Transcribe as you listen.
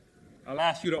I'll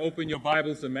ask you to open your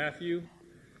Bibles to Matthew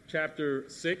chapter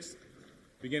 6,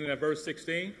 beginning at verse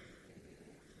 16.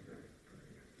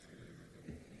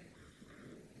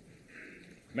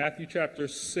 Matthew chapter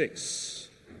 6,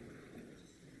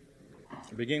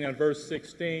 beginning at verse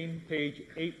 16, page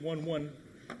 811,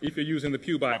 if you're using the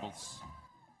Pew Bibles.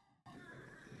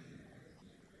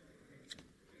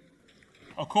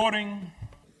 According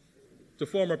to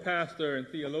former pastor and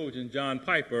theologian John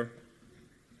Piper,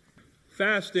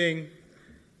 fasting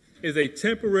is a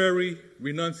temporary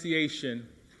renunciation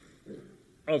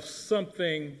of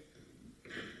something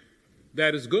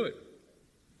that is good,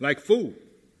 like food,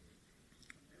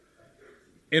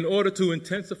 in order to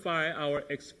intensify our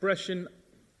expression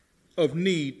of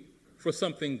need for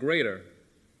something greater,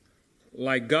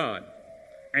 like God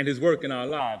and His work in our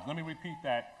lives. Let me repeat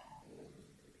that.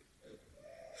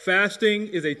 Fasting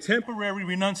is a temporary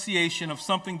renunciation of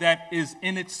something that is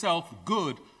in itself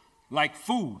good, like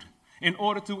food, in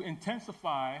order to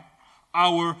intensify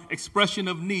our expression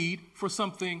of need for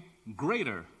something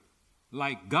greater,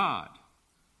 like God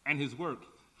and His work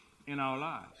in our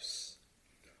lives.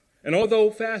 And although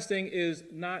fasting is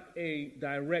not a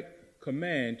direct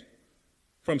command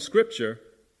from Scripture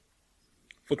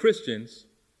for Christians,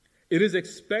 it is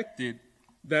expected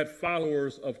that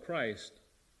followers of Christ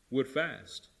would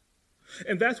fast.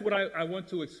 And that's what I want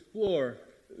to explore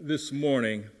this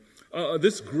morning.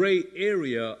 This gray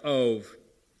area of,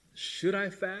 should I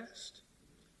fast?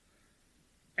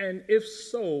 And if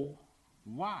so,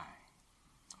 why?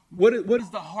 What is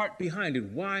the heart behind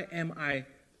it? Why am I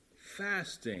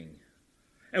fasting?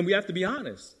 And we have to be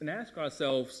honest and ask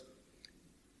ourselves,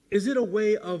 is it a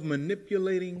way of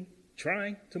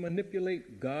trying to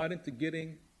manipulate God into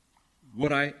getting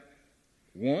what I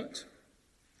want?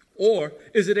 Or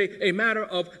is it a matter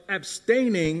of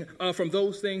abstaining from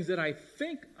those things that I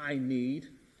think I need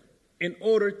in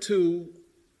order to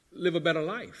live a better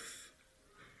life?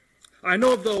 I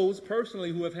know of those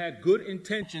personally who have had good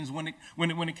intentions when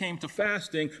it came to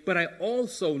fasting, but I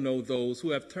also know those who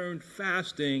have turned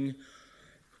fasting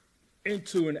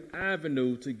into an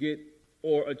avenue to get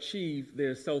or achieve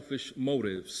their selfish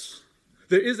motives.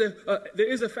 There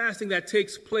is a fasting that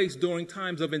takes place during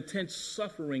times of intense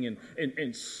suffering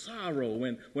and sorrow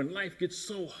when life gets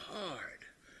so hard,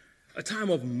 a time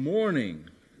of mourning.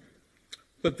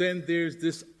 But then there's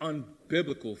this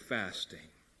unbiblical fasting,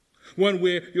 one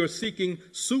where you're seeking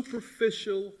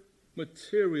superficial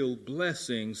material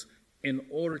blessings in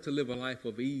order to live a life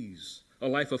of ease, a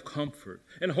life of comfort.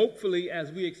 And hopefully,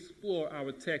 as we explore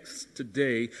our text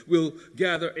today, we'll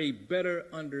gather a better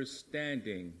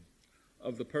understanding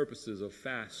of the purposes of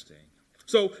fasting.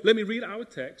 So let me read our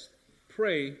text,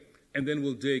 pray, and then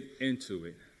we'll dig into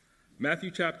it.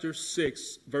 Matthew chapter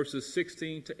 6, verses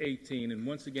 16 to 18, and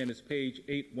once again it's page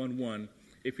 811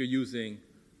 if you're using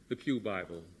the Pew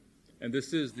Bible. And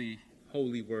this is the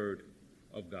holy word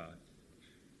of God.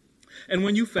 And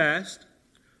when you fast,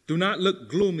 do not look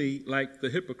gloomy like the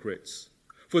hypocrites,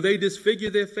 for they disfigure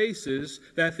their faces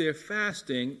that their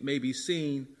fasting may be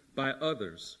seen by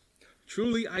others.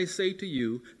 Truly I say to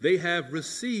you, they have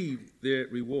received their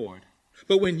reward.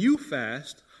 But when you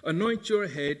fast, anoint your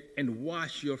head and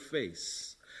wash your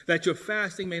face, that your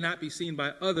fasting may not be seen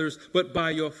by others, but by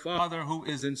your Father who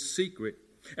is in secret.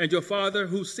 And your Father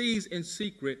who sees in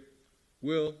secret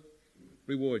will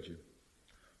reward you.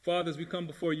 Father, as we come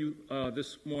before you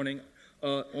this morning,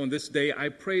 on this day, I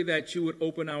pray that you would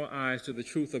open our eyes to the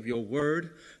truth of your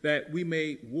word, that we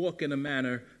may walk in a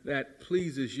manner that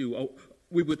pleases you.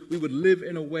 We would live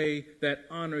in a way that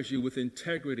honors you with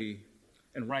integrity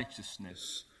and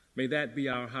righteousness. May that be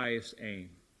our highest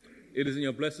aim. It is in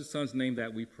your blessed Son's name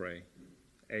that we pray.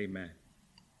 Amen.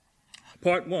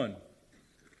 Part 1,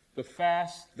 the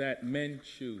fast that men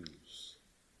choose.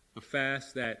 The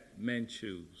fast that men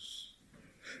choose.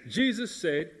 Jesus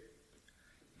said,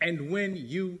 and when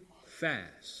you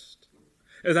fast.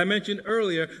 As I mentioned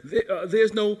earlier,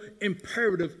 there's no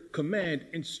imperative command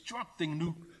instructing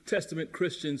New Testament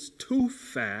Christians to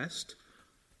fast,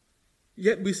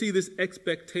 yet we see this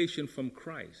expectation from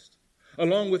Christ,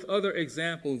 along with other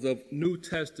examples of New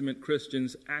Testament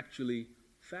Christians actually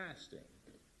fasting.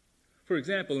 For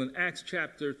example, in Acts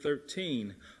chapter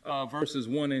 13, verses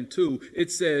 1 and 2,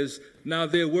 it says, now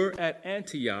there were at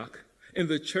Antioch, in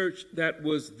the church that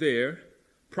was there,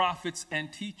 prophets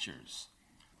and teachers,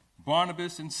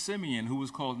 Barnabas and Simeon, who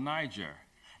was called Niger,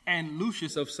 and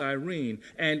Lucius of Cyrene,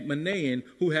 and Manaen,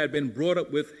 who had been brought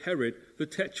up with Herod the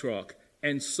Tetrarch,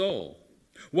 and Saul.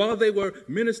 While they were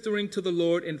ministering to the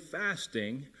Lord in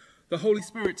fasting, the Holy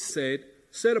Spirit said,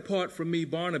 set apart from me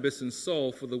Barnabas and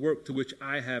Saul for the work to which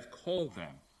I have called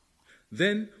them.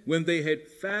 Then, when they had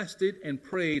fasted and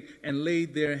prayed and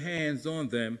laid their hands on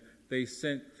them, they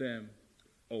sent them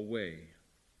away.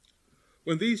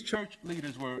 When these church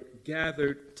leaders were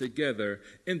gathered together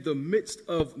in the midst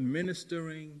of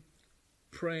ministering,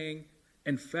 praying,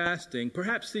 and fasting,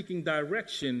 perhaps seeking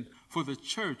direction for the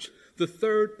church, the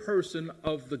third person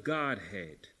of the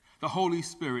Godhead, the Holy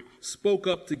Spirit, spoke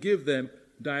up to give them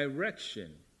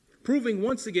direction, proving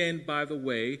once again, by the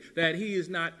way, that he is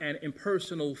not an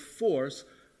impersonal force,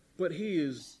 but he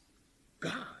is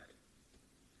God,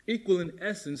 equal in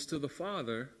essence to the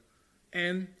Father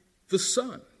and the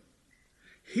Son.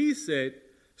 He said,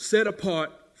 "Set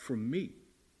apart from me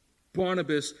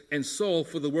Barnabas and Saul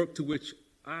for the work to which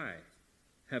I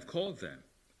have called them."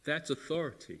 That's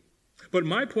authority. But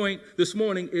my point this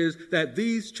morning is that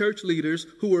these church leaders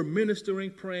who were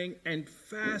ministering, praying, and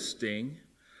fasting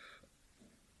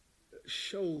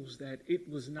shows that it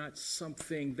was not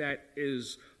something that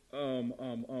is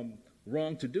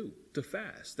wrong to do, to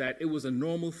fast, that it was a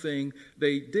normal thing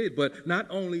they did. But not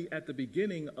only at the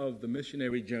beginning of the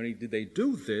missionary journey did they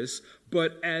do this,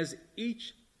 but as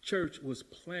each church was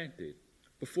planted,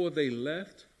 before they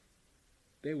left,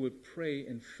 they would pray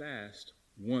and fast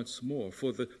once more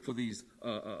for these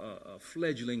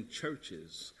fledgling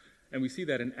churches. And we see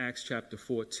that in Acts chapter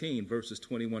 14, verses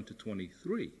 21 to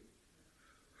 23.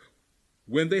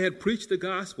 When they had preached the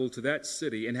gospel to that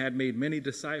city and had made many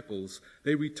disciples,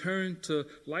 they returned to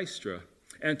Lystra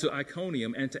and to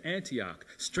Iconium and to Antioch,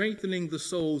 strengthening the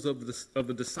souls of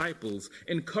the disciples,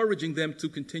 encouraging them to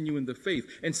continue in the faith,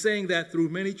 and saying that through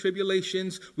many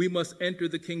tribulations we must enter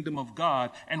the kingdom of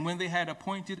God. And when they had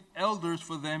appointed elders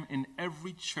for them in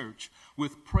every church,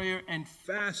 with prayer and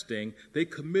fasting, they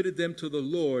committed them to the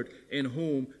Lord in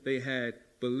whom they had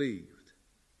believed.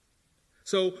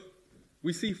 So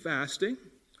we see fasting,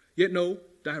 yet no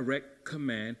direct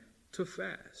command to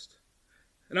fast.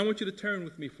 And I want you to turn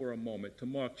with me for a moment to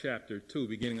Mark chapter 2,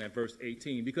 beginning at verse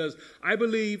 18, because I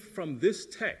believe from this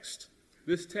text,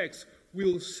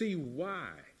 we'll see why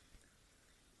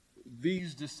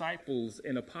these disciples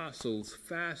and apostles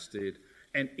fasted,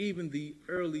 and even the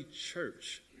early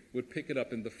church would pick it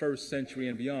up in the first century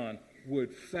and beyond,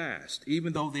 would fast,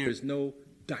 even though there is no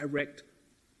direct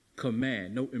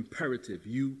command, no imperative.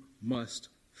 You must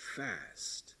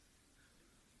fast.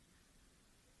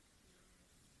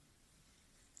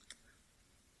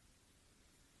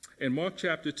 In Mark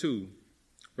chapter 2,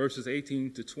 verses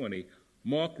 18 to 20,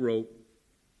 Mark wrote,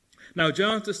 "Now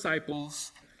John's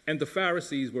disciples and the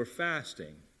Pharisees were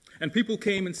fasting, and people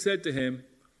came and said to him,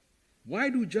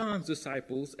 'Why do John's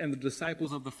disciples and the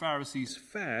disciples of the Pharisees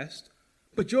fast,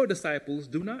 but your disciples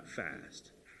do not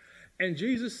fast?' And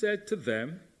Jesus said to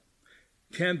them,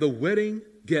 'Can the wedding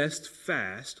guest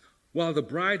fast while the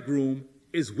bridegroom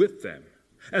is with them?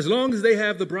 As long as they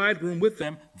have the bridegroom with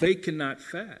them, they cannot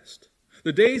fast.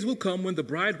 The days will come when the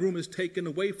bridegroom is taken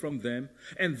away from them,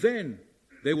 and then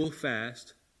they will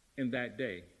fast in that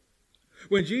day.'"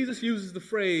 When Jesus uses the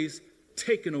phrase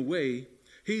 "taken away,"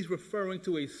 he's referring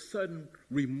to a sudden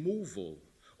removal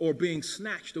or being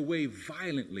snatched away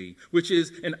violently, which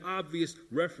is an obvious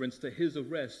reference to his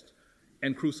arrest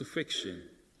and crucifixion.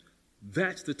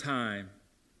 That's the time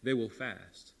they will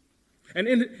fast. And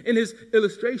in his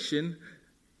illustration,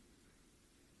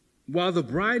 while the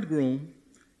bridegroom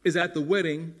is at the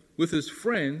wedding with his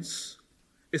friends,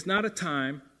 it's not a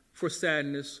time for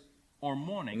sadness or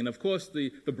mourning. And of course, the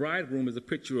bridegroom is a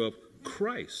picture of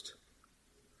Christ.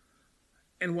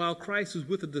 And while Christ is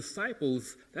with the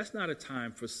disciples, that's not a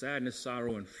time for sadness,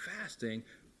 sorrow, and fasting.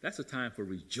 That's a time for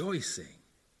rejoicing.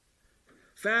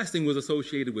 Fasting was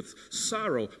associated with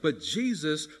sorrow, but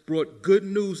Jesus brought good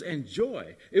news and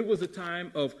joy. It was a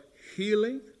time of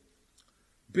healing,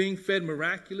 being fed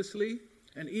miraculously,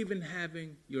 and even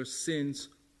having your sins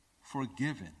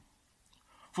forgiven.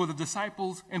 For the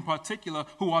disciples in particular,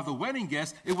 who are the wedding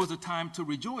guests, it was a time to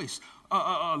rejoice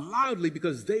loudly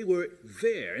because they were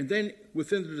there. And then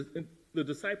within the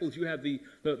disciples, you have the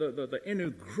inner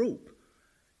group.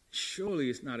 Surely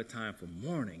it's not a time for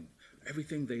mourning.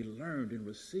 Everything they learned and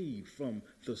received from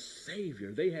the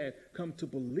Savior. They had come to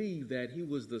believe that he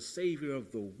was the Savior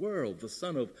of the world, the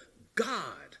Son of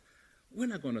God. We're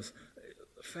not going to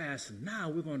fast now.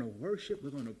 We're going to worship.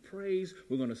 We're going to praise.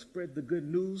 We're going to spread the good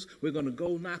news. We're going to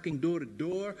go knocking door to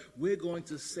door. We're going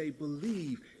to say,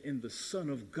 believe in the Son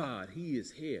of God. He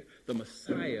is here. The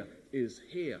Messiah is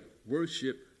here.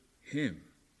 Worship him.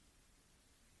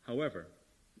 However,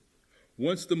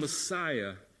 once the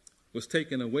Messiah was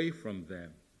taken away from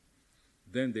them,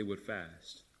 then they would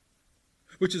fast.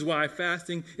 Which is why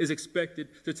fasting is expected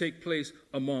to take place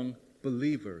among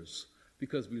believers.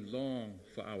 because we long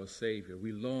for our Savior.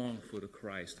 We long for the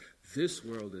Christ. This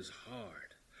world is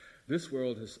hard. This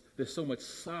world there's so much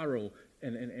sorrow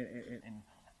and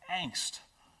angst,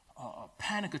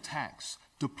 panic attacks,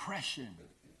 depression.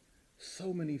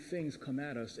 So many things come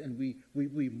at us, and we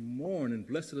mourn, and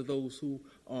blessed are those who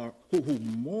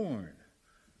mourn,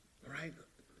 right?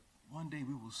 One day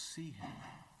we will see him,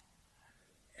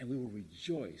 and we will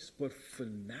rejoice. But for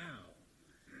now,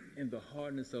 in the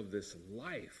hardness of this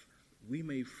life, we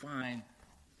may find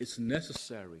it's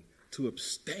necessary to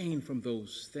abstain from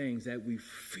those things that we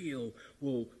feel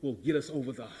will get us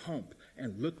over the hump,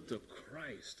 and look to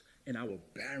Christ in our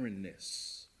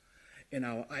barrenness, in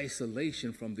our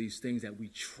isolation from these things that we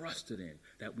trusted in,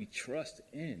 that we trust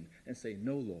in, and say,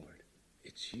 no, Lord,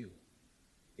 it's you.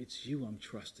 It's you I'm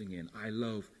trusting in. I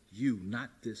love you, not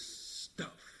this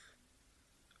stuff.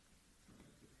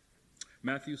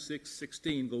 Matthew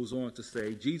 6:16 goes on to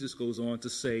say, Jesus goes on to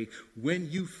say, when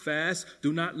you fast,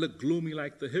 do not look gloomy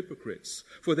like the hypocrites,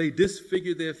 for they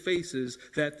disfigure their faces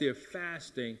that their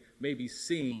fasting may be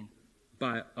seen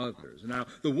by others. Now,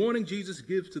 the warning Jesus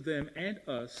gives to them and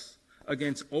us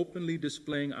against openly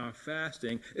displaying our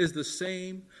fasting is the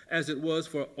same as it was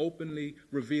for openly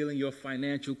revealing your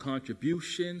financial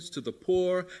contributions to the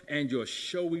poor and your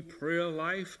showy prayer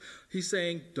life. He's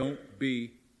saying, don't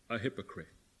be a hypocrite.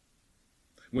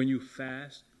 When you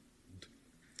fast,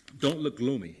 don't look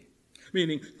gloomy.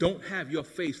 Meaning, don't have your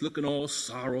face looking all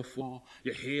sorrowful,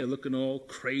 your hair looking all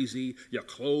crazy, your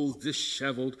clothes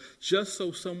disheveled, just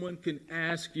so someone can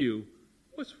ask you,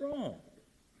 what's wrong?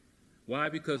 Why?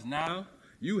 Because now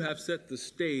you have set the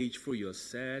stage for your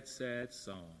sad, sad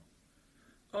song.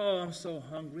 Oh, I'm so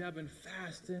hungry. I've been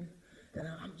fasting. And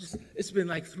it's been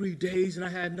like 3 days and I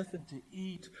had nothing to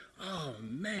eat. Oh,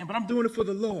 man, but I'm doing it for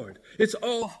the Lord. It's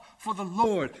all for the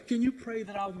Lord. Can you pray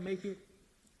that I'll make it?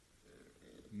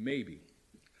 Maybe.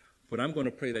 But I'm going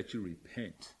to pray that you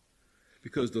repent,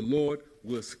 because the Lord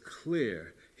was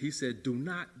clear. He said, do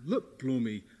not look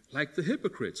gloomy like the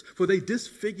hypocrites, for they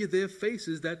disfigure their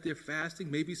faces that their fasting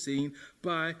may be seen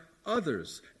by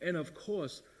others. And of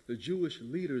course, the Jewish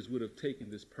leaders would have taken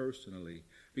this personally,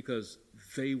 because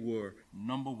they were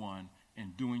number one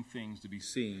in doing things to be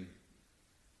seen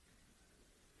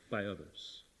by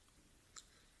others.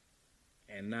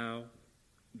 And now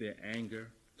their anger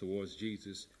towards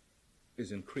Jesus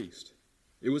is increased.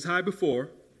 It was high before,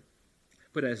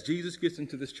 but as Jesus gets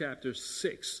into this chapter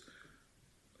 6,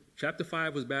 chapter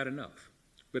 5 was bad enough.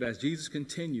 But as Jesus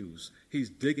continues, he's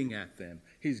digging at them.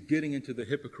 He's getting into the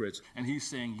hypocrites, and he's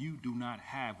saying, you do not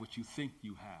have what you think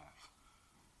you have.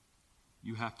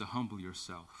 You have to humble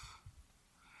yourself.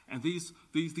 And these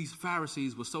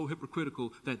Pharisees were so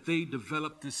hypocritical that they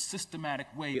developed this systematic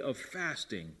way of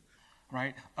fasting,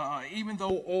 right? Even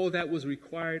though all that was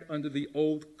required under the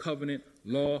old covenant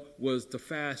law was to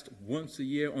fast once a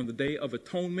year on the Day of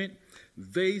Atonement,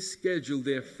 they scheduled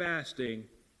their fasting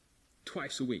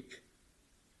twice a week.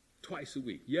 Twice a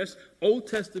week. Yes, Old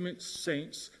Testament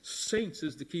saints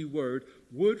is the key word,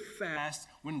 would fast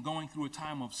when going through a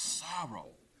time of sorrow,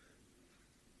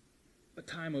 a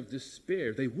time of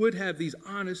despair. They would have these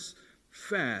honest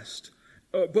fasts,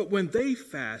 but when they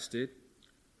fasted,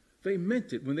 they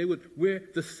meant it. When they would wear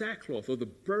the sackcloth or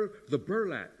the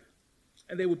burlap,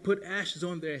 and they would put ashes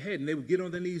on their head, and they would get on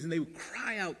their knees, and they would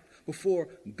cry out before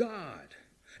God.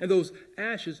 And those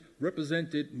ashes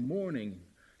represented mourning,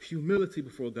 humility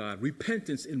before God,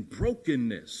 repentance and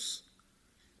brokenness.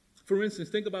 For instance,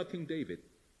 think about King David.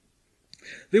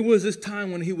 There was this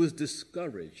time when he was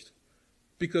discouraged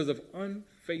because of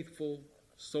unfaithful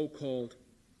so-called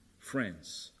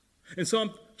friends. In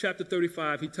Psalm chapter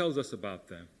 35, he tells us about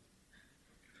them.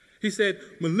 He said,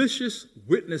 malicious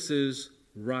witnesses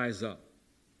rise up.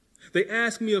 They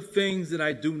ask me of things that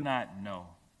I do not know.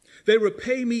 They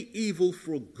repay me evil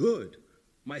for good.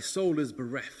 My soul is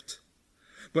bereft.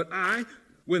 But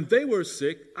when they were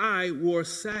sick, I wore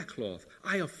sackcloth.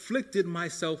 I afflicted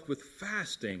myself with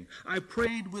fasting. I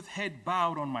prayed with head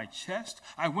bowed on my chest.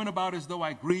 I went about as though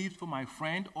I grieved for my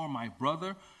friend or my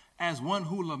brother, as one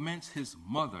who laments his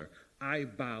mother. I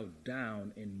bowed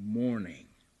down in mourning.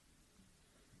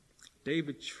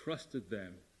 David trusted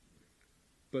them,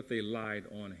 but they lied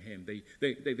on him.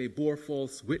 They bore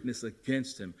false witness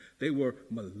against him. They were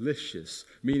malicious,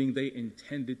 meaning they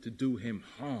intended to do him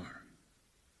harm.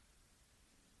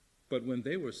 But when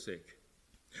they were sick,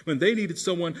 when they needed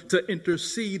someone to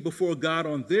intercede before God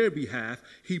on their behalf,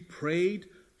 he prayed,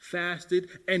 fasted,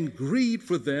 and grieved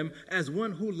for them as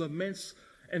one who laments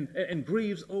and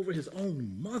grieves over his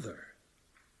own mother.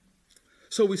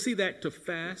 So we see that to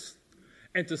fast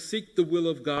And to seek the will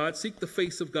of God, seek the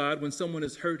face of God when someone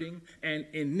is hurting and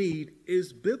in need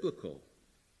is biblical.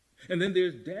 And then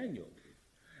there's Daniel.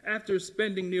 After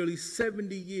spending nearly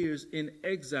 70 years in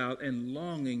exile and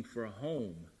longing for a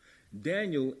home,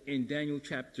 Daniel, in Daniel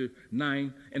chapter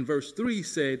 9 and verse 3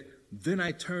 said, "Then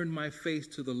I turned my face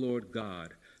to the Lord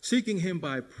God, seeking him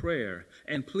by prayer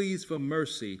and pleas for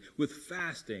mercy with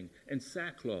fasting and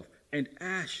sackcloth and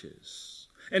ashes."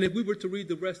 And if we were to read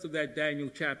the rest of that Daniel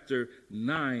chapter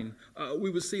 9,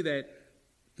 we would see that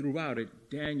throughout it,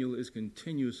 Daniel is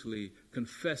continuously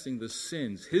confessing the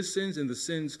sins, his sins and the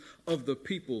sins of the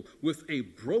people, with a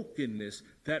brokenness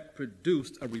that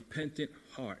produced a repentant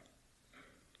heart.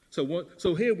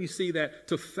 So here we see that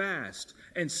to fast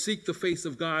and seek the face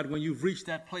of God when you've reached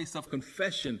that place of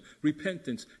confession,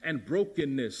 repentance, and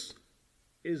brokenness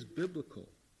is biblical.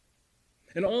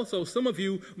 And also, some of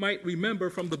you might remember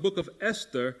from the book of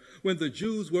Esther when the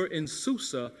Jews were in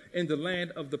Susa in the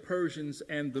land of the Persians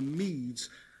and the Medes,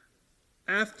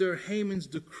 after Haman's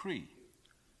decree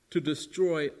to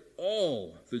destroy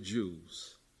all the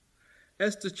Jews.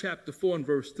 Esther chapter 4 and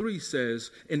verse 3 says,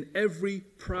 "In every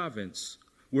province,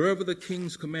 wherever the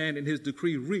king's command and his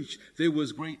decree reached, there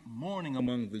was great mourning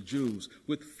among the Jews,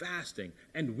 with fasting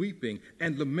and weeping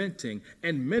and lamenting,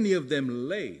 and many of them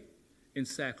lay in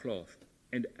sackcloth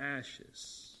and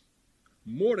ashes."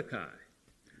 Mordecai,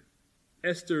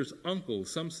 Esther's uncle,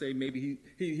 some say maybe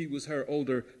he was her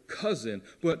older cousin,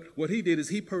 but what he did is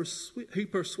he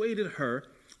persuaded her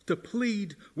to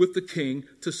plead with the king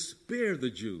to spare the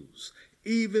Jews,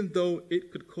 even though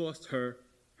it could cost her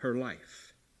her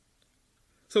life.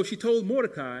 So she told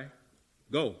Mordecai,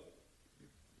 "Go,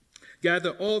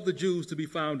 gather all the Jews to be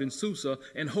found in Susa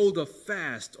and hold a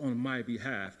fast on my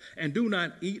behalf, and do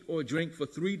not eat or drink for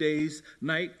 3 days,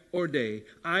 night or day.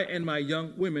 I and my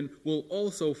young women will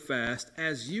also fast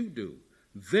as you do.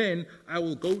 Then I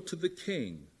will go to the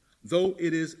king, though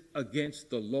it is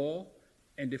against the law,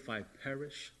 and if I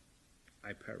perish,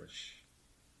 I perish."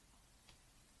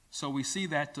 So we see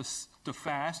that to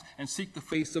fast and seek the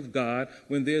face of God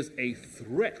when there's a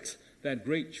threat that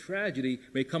great tragedy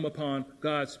may come upon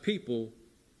God's people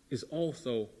is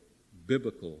also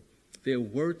biblical. There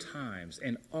were times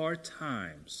and are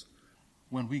times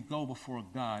when we go before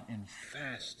God in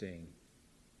fasting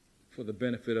for the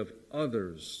benefit of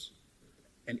others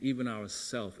and even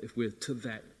ourselves, if we're to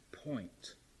that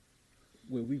point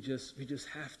where we just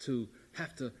have to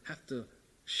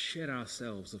shed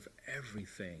ourselves of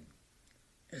everything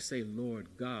and say,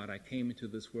 "Lord God, I came into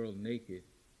this world naked,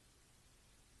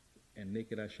 and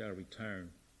naked I shall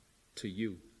return to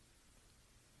you.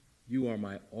 You are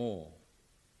my all."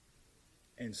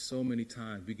 And so many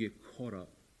times we get caught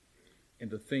up in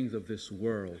the things of this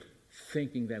world,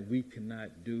 thinking that we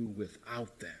cannot do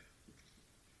without them.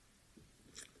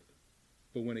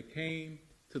 But when it came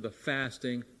to the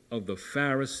fasting of the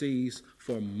Pharisees,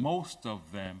 for most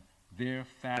of them, their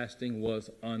fasting was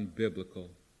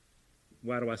unbiblical.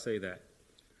 Why do I say that?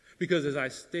 Because as I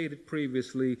stated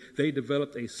previously, they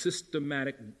developed a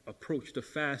systematic approach to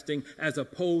fasting as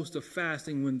opposed to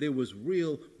fasting when there was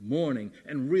real mourning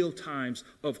and real times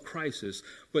of crisis.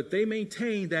 But they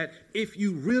maintained that if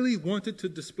you really wanted to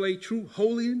display true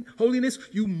holiness,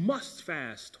 you must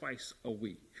fast twice a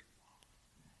week.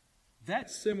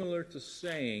 That's similar to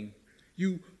saying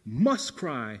you must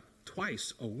cry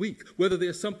twice a week, whether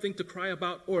there's something to cry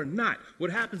about or not. What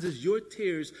happens is your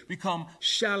tears become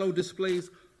shallow displays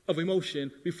of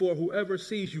emotion before whoever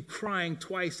sees you crying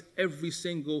twice every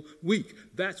single week.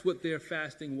 That's what their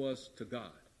fasting was to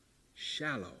God,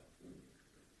 shallow.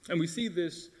 And we see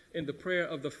this in the prayer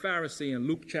of the Pharisee in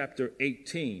Luke chapter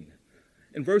 18.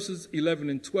 In verses 11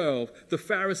 and 12, the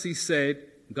Pharisee said,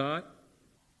 "God,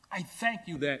 I thank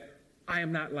you that I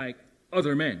am not like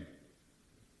other men,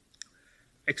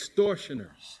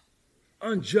 extortioners,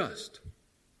 unjust,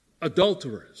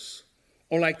 adulterers,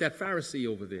 or like that Pharisee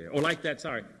over there, or like that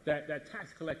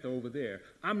tax collector over there.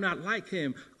 I'm not like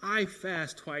him. I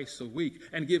fast twice a week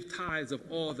and give tithes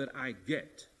of all that I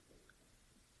get."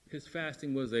 His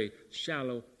fasting was a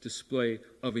shallow display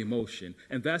of emotion.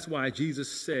 And that's why Jesus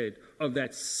said of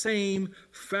that same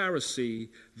Pharisee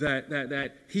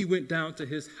that he went down to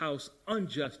his house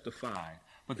unjustified.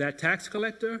 But that tax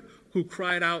collector who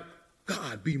cried out,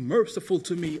 "God, be merciful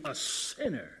to me, a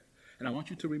sinner." And I want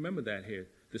you to remember that here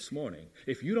this morning.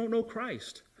 If you don't know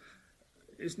Christ,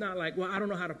 it's not like, "Well, I don't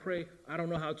know how to pray. I don't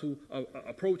know how to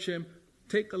approach him."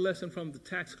 Take a lesson from the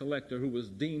tax collector who was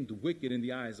deemed wicked in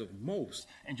the eyes of most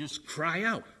and just cry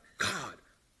out, "God,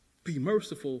 be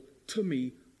merciful to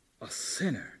me, a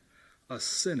sinner, a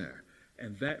sinner."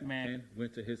 And that man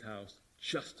went to his house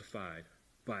justified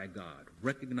by God,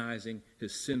 recognizing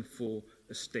his sinful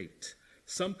estate.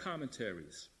 Some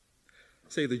commentaries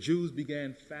say the Jews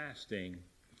began fasting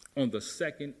on the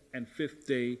second and fifth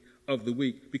day of the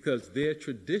week because their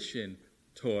tradition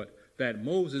taught that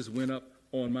Moses went up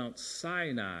on Mount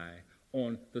Sinai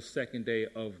on the second day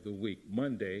of the week,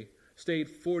 Monday, stayed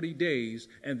 40 days,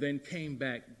 and then came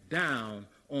back down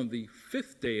on the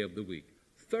fifth day of the week,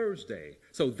 Thursday.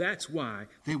 So that's why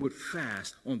they would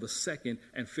fast on the second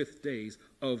and fifth days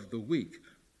of the week.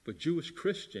 But Jewish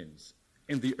Christians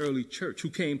in the early church who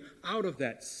came out of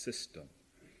that system,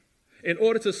 in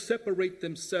order to separate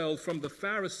themselves from the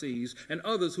Pharisees and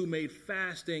others who made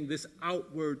fasting this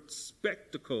outward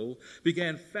spectacle,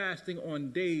 began fasting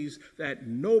on days that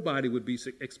nobody would be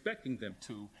expecting them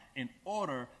to, in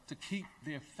order to keep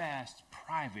their fast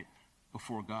private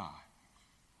before God.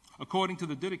 According to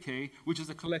the Didache, which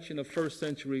is a collection of first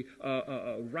century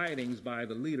writings by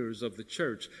the leaders of the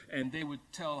church, and they would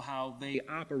tell how they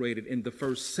operated in the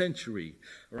first century,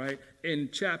 right? In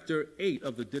chapter 8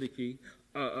 of the Didache,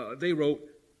 they wrote,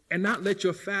 "And not let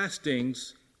your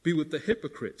fastings be with the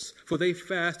hypocrites, for they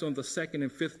fast on the second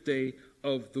and fifth day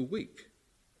of the week."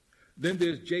 Then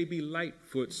there's J.B.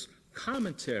 Lightfoot's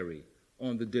commentary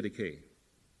on the Didache.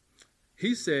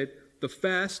 He said the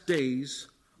fast days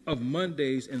of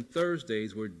Mondays and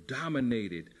Thursdays were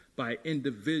dominated by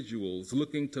individuals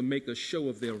looking to make a show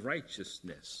of their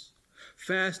righteousness.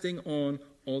 Fasting on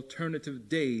alternative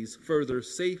days further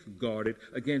safeguarded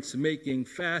against making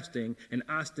fasting an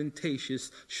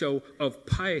ostentatious show of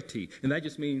piety. And that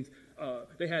just means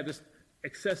they had this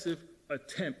excessive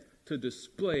attempt to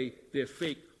display their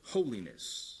fake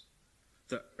holiness.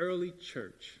 The early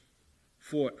church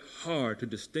fought hard to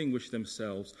distinguish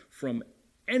themselves from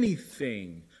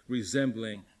anything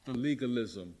resembling the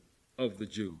legalism of the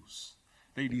Jews.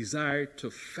 They desired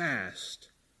to fast,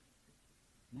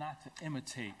 not to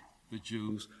imitate the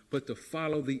Jews, but to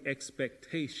follow the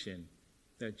expectation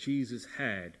that Jesus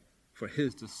had for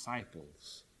his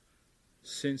disciples,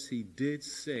 since he did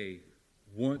say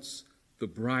once the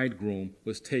bridegroom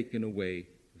was taken away,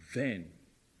 then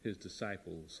his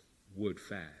disciples would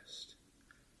fast.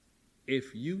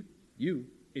 If you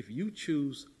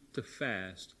choose to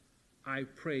fast, I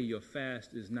pray your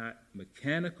fast is not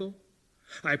mechanical.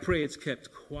 I pray it's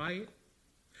kept quiet.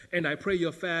 And I pray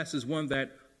your fast is one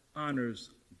that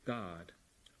honors God,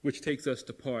 which takes us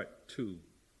to part 2,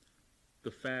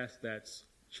 the fast that's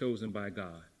chosen by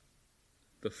God.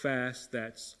 The fast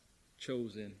that's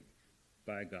chosen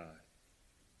by God.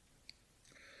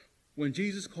 When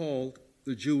Jesus called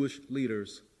the Jewish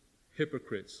leaders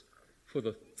hypocrites for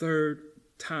the third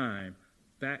time,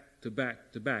 back to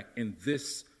back to back in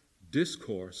this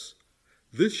discourse,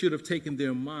 this should have taken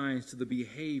their minds to the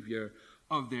behavior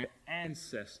of their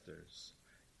ancestors,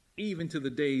 even to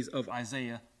the days of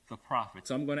Isaiah the prophet.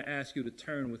 So I'm going to ask you to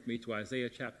turn with me to Isaiah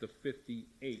chapter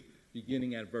 58,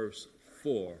 beginning at verse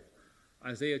 4.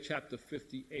 Isaiah chapter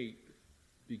 58,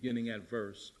 beginning at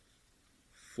verse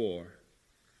 4.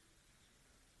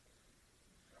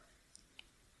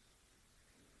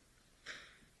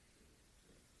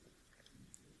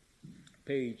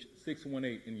 Page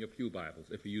 618 in your Pew Bibles,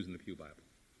 if you're using the Pew Bible.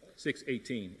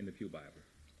 618 in the Pew Bible.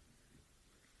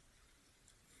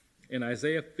 In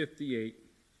Isaiah 58,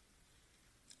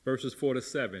 verses 4 to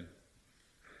 7,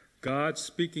 God,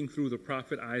 speaking through the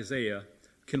prophet Isaiah,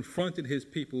 confronted his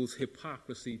people's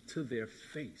hypocrisy to their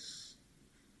face.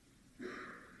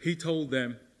 He told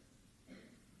them,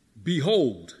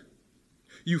 "Behold,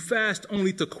 you fast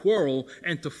only to quarrel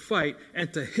and to fight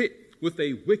and to hit with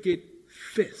a wicked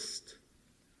fist."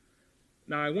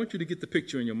 Now, I want you to get the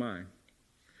picture in your mind.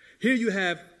 Here you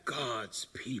have God's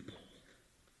people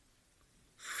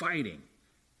fighting,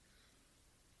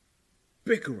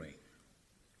 bickering,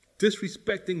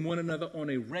 disrespecting one another on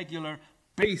a regular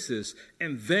basis,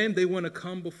 and then they want to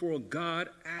come before God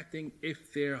acting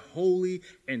if they're holy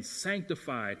and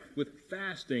sanctified with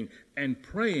fasting and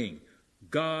praying.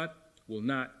 God will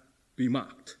not be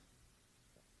mocked.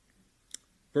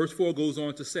 Verse 4 goes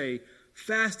on to say,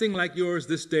 "Fasting like yours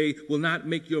this day will not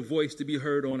make your voice to be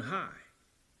heard on high."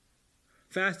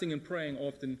 Fasting and praying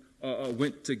often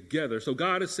went together. So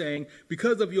God is saying,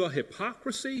 because of your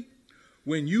hypocrisy,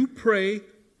 when you pray,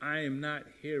 I am not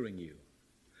hearing you.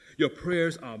 Your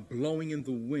prayers are blowing in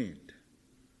the wind.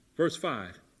 Verse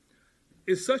 5,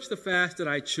 "Is such the fast that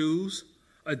I choose,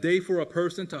 a day for a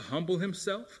person to humble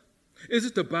himself? Is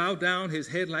it to bow down his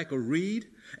head like a reed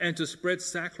and to spread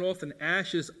sackcloth and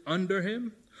ashes under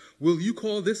him? Will you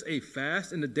call this a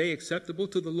fast and a day acceptable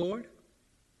to the Lord?"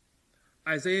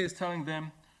 Isaiah is telling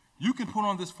them, you can put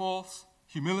on this false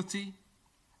humility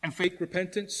and fake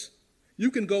repentance. You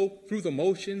can go through the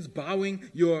motions, bowing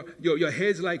your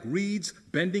heads like reeds,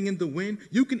 bending in the wind.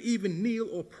 You can even kneel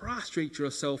or prostrate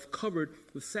yourself covered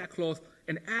with sackcloth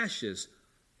and ashes.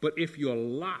 But if you're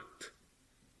locked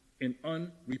in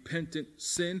unrepentant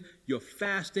sin, your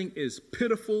fasting is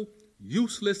pitiful,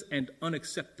 useless, and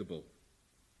unacceptable.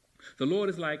 The Lord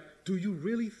is like, do you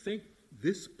really think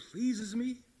this pleases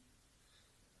me?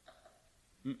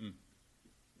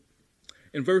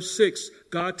 In verse 6,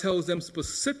 God tells them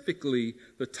specifically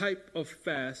the type of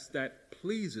fast that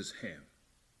pleases him.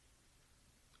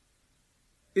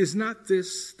 Is not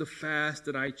this the fast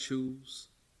that I choose?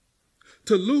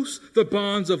 To loose the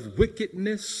bonds of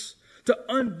wickedness, to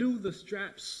undo the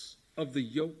straps of the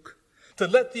yoke, to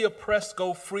let the oppressed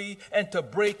go free, and to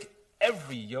break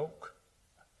every yoke.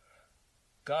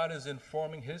 God is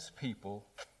informing his people,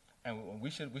 and we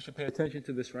should pay attention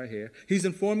to this right here. He's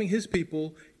informing his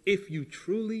people, if you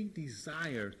truly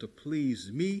desire to please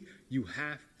me, you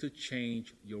have to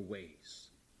change your ways.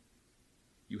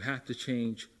 You have to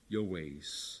change your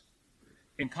ways.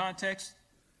 In context,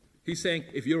 he's saying,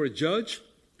 if you're a judge,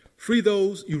 free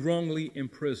those you wrongly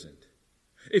imprisoned.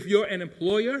 If you're an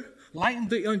employer, lighten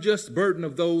the unjust burden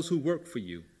of those who work for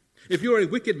you. If you're a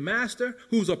wicked master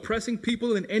who's oppressing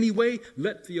people in any way,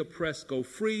 let the oppressed go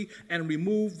free and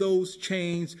remove those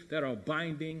chains that are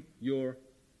binding your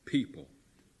people.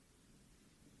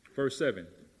 Verse 7,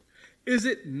 is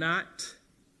it not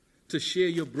to share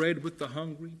your bread with the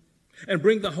hungry and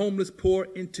bring the homeless poor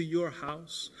into your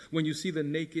house when you see the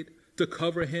naked, to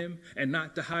cover him and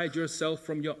not to hide yourself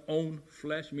from your own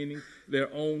flesh, meaning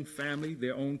their own family,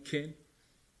 their own kin?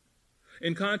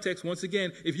 In context, once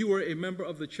again, if you were a member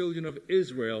of the children of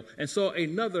Israel and saw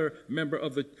another member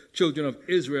of the children of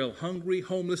Israel hungry,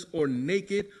 homeless, or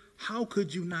naked, how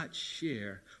could you not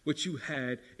share what you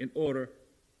had in order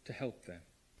to help them?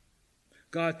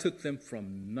 God took them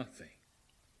from nothing.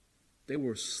 They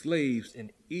were slaves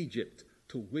in Egypt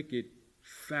to wicked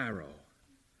Pharaoh.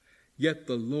 Yet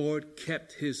the Lord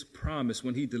kept his promise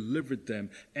when he delivered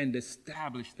them and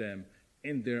established them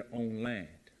in their own land.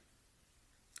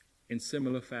 In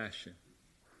similar fashion,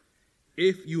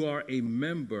 if you are a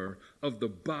member of the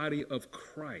body of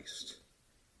Christ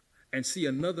and see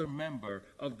another member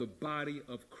of the body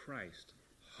of Christ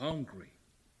hungry,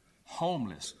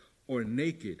 homeless, or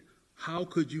naked, how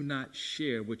could you not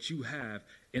share what you have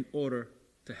in order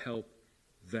to help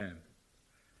them?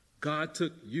 God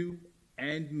took you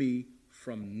and me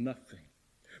from nothing.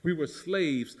 We were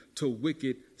slaves to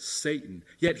wicked Satan,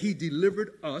 yet he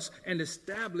delivered us and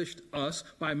established us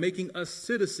by making us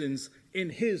citizens in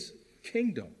his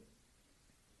kingdom.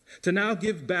 To now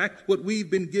give back what we've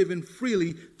been given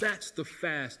freely, that's the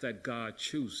fast that God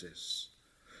chooses.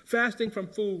 Fasting from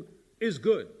food is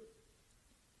good.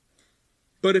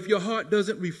 But if your heart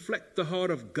doesn't reflect the heart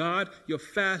of God, your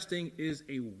fasting is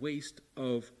a waste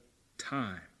of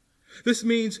time. This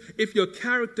means if your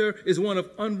character is one of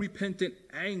unrepentant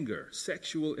anger,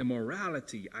 sexual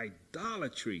immorality,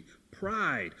 idolatry,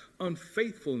 pride,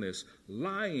 unfaithfulness,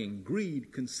 lying,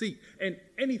 greed, conceit, and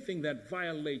anything that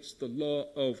violates the law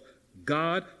of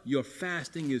God, your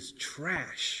fasting is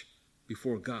trash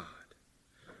before God.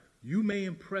 You may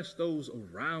impress those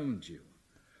around you,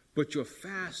 but your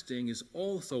fasting is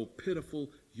also pitiful,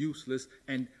 useless,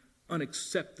 and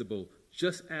unacceptable,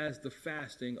 just as the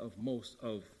fasting of most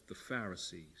of the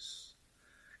Pharisees.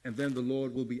 And then the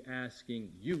Lord will be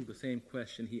asking you the same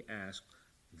question he asked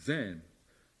then.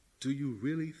 Do you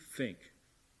really think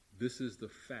this is the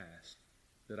fast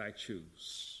that I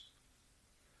choose?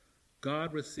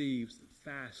 God receives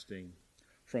fasting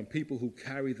from people who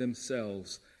carry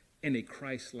themselves in a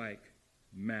Christ-like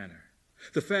manner.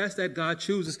 The fast that God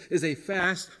chooses is a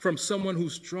fast from someone who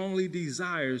strongly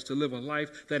desires to live a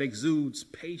life that exudes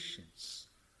patience,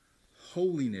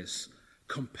 holiness,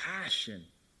 compassion,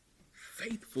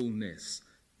 faithfulness,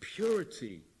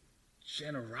 purity,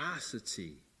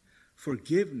 generosity,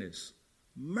 forgiveness,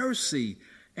 mercy,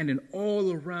 and an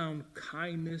all-around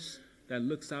kindness that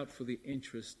looks out for the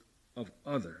interest of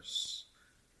others.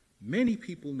 Many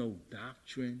people know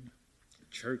doctrine,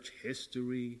 church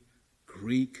history,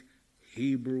 Greek,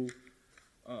 Hebrew,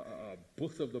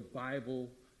 books of the Bible,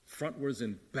 frontwards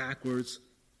and backwards,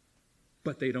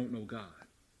 but they don't know God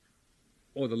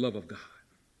or the love of God.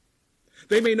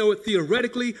 They may know it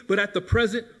theoretically, but at the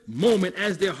present moment,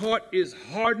 as their heart is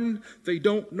hardened, they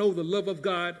don't know the love of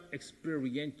God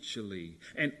experientially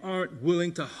and aren't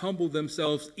willing to humble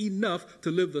themselves enough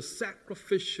to live the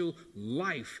sacrificial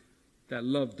life that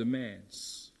love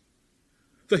demands.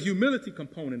 The humility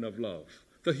component of love,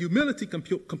 The humility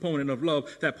component of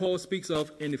love that Paul speaks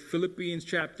of in Philippians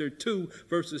chapter 2,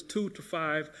 verses 2 to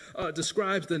 5,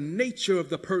 describes the nature of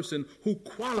the person who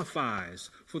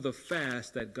qualifies for the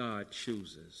fast that God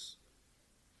chooses.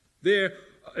 There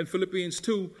in Philippians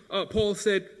 2, Paul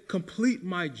said, complete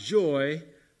my joy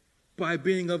by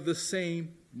being of the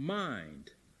same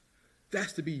mind.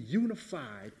 That's to be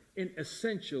unified in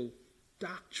essential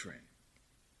doctrine.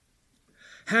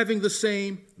 Having the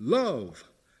same love.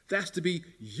 That's to be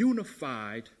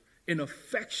unified in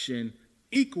affection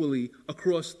equally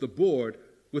across the board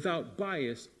without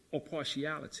bias or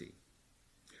partiality.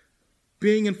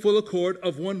 Being in full accord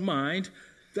of one mind.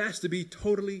 That's to be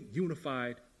totally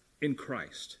unified in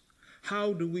Christ.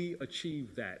 How do we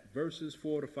achieve that? Verses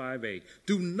 4 to 5a.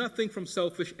 Do nothing from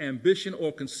selfish ambition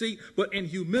or conceit, but in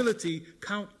humility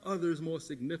count others more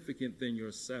significant than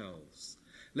yourselves.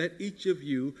 Let each of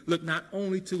you look not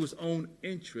only to his own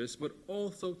interest, but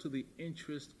also to the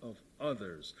interest of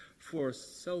others. For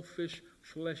selfish,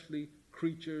 fleshly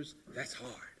creatures, that's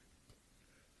hard.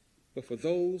 But for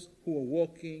those who are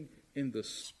walking in the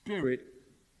Spirit,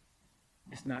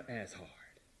 it's not as hard.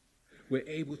 We're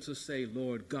able to say,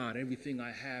 Lord God, everything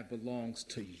I have belongs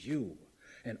to you.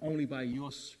 And only by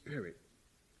your Spirit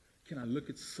can I look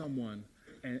at someone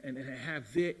and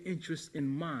have their interest in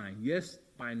mind. Yes,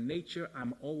 by nature,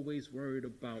 I'm always worried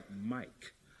about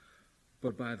Mike.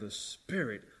 But by the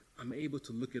Spirit, I'm able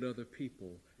to look at other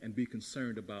people and be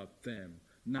concerned about them.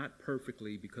 Not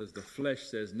perfectly, because the flesh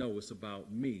says, no, it's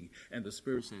about me. And the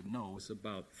Spirit said, no, it's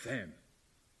about them.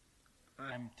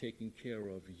 I'm taking care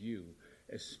of you.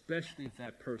 Especially if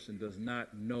that person does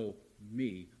not know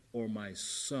me or my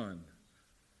son.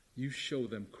 You show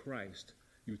them Christ.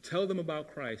 You tell them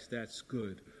about Christ, that's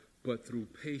good. But through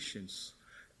patience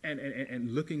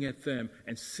and looking at them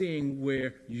and seeing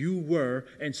where you were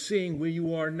and seeing where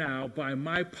you are now, by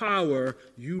my power,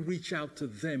 you reach out to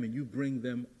them and you bring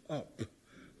them up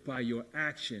by your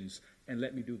actions and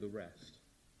let me do the rest.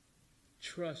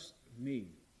 Trust me.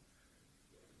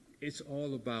 It's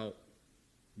all about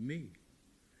me.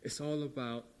 It's all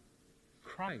about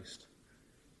Christ.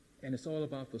 And it's all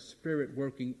about the Spirit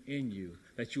working in you,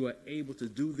 that you are able to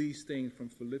do these things from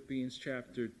Philippians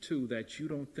chapter 2 that you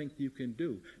don't think you can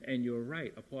do. And you're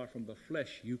right, apart from the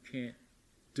flesh, you can't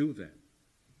do them.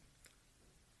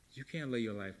 You can't lay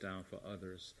your life down for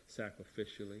others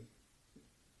sacrificially.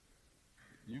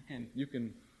 You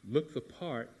can look the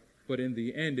part, but in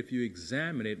the end, if you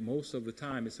examine it, most of the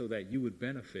time it's so that you would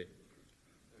benefit.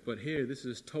 But here, this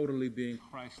is totally being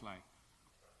Christ-like,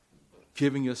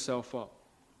 giving yourself up.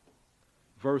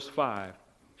 Verse 5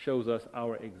 shows us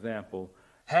our example.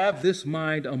 Have this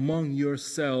mind among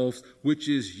yourselves, which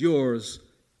is yours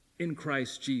in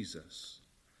Christ Jesus.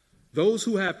 Those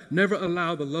who have never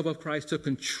allowed the love of Christ to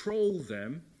control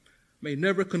them may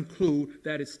never conclude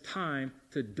that it's time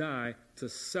to die to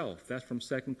self. That's from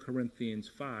 2 Corinthians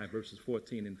 5, verses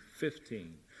 14 and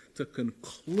 15. To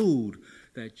conclude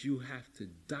that you have to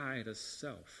die to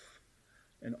self.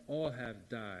 And all have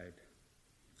died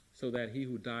so that he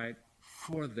who died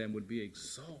for them would be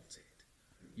exalted.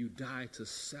 You die to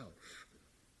self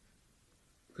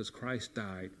because Christ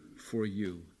died for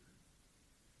you.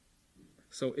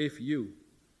 So if you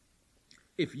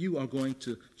are going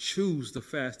to choose the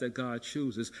fast that God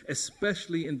chooses,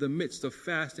 especially in the midst of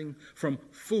fasting from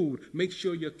food, make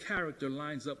sure your character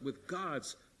lines up with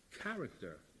God's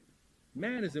character.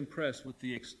 Man is impressed with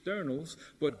the externals,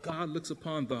 but God looks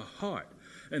upon the heart.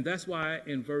 And that's why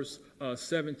in verse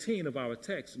 17 of our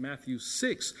text, Matthew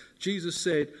 6, Jesus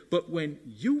said, "But when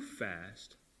you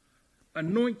fast,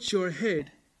 anoint your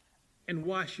head and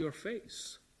wash your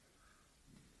face."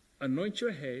 Anoint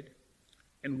your head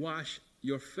and wash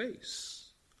your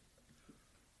face.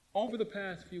 Over the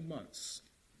past few months,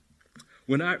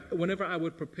 whenever I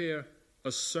would prepare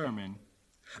a sermon,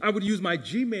 I would use my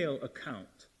Gmail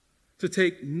account to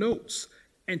take notes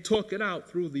and talk it out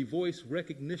through the voice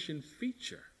recognition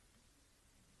feature.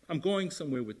 I'm going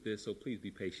somewhere with this, so please be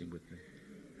patient with me.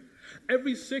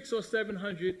 Every 600 or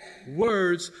 700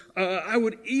 words, I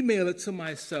would email it to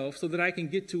myself so that I can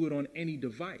get to it on any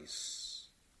device.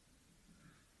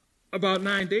 About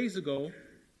 9 days ago,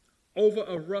 over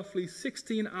a roughly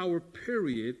 16-hour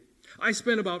period, I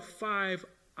spent about 5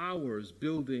 hours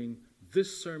building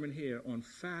this sermon here on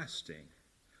fasting.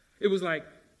 It was like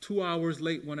 2 hours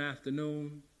late one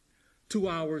afternoon, 2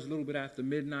 hours a little bit after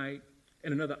midnight,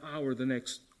 and another hour the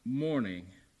next morning.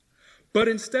 But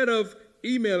instead of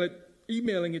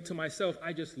emailing it to myself,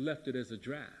 I just left it as a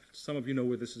draft. Some of you know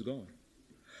where this is going.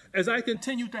 As I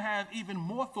continued to have even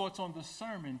more thoughts on the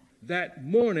sermon that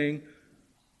morning,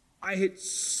 I hit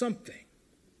something.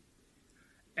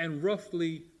 and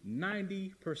roughly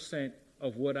 90%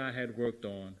 of what I had worked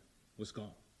on was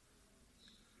gone.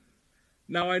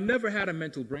 Now, I never had a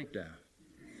mental breakdown,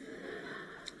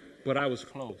 but I was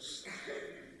close.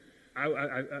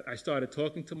 I started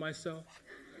talking to myself.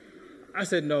 I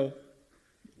said, no,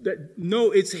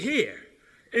 it's here.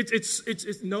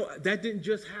 It's no, that didn't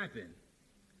just happen.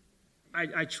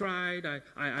 I tried,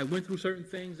 I went through certain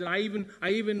things, and I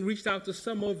even reached out to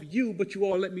some of you, but you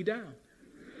all let me down.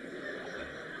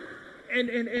 And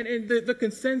the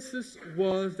consensus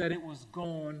was that it was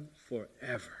gone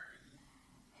forever.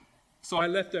 So I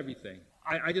left everything.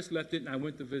 I just left it, and I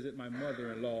went to visit my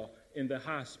mother-in-law in the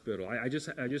hospital. I just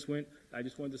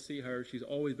wanted to see her. She's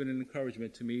always been an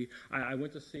encouragement to me. I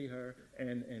went to see her,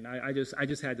 and I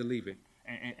just had to leave it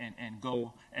and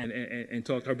go and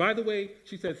talk to her. By the way,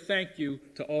 she said thank you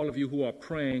to all of you who are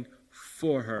praying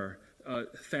for her.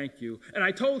 Thank you. And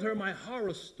I told her my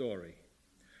horror story,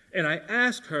 and I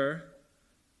asked her,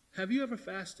 have you ever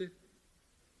fasted?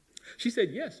 She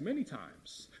said yes, many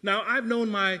times. Now, I've known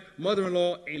my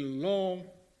mother-in-law a long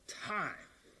time.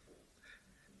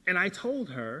 And I told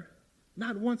her,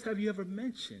 not once have you ever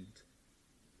mentioned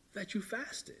that you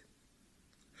fasted.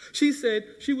 She said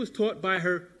she was taught by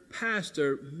her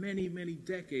pastor many, many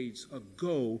decades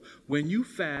ago, when you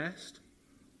fast,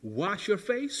 wash your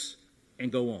face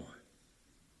and go on.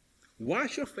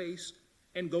 Wash your face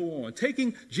and go on.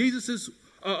 Taking Jesus'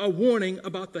 a warning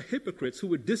about the hypocrites who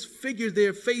would disfigure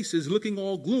their faces, looking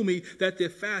all gloomy, that their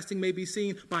fasting may be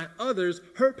seen by others,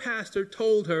 her pastor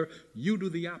told her, you do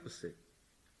the opposite.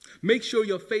 Make sure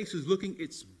your face is looking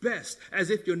its best, as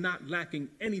if you're not lacking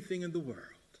anything in the world.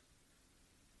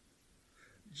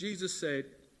 Jesus said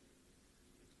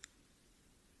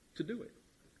to do it.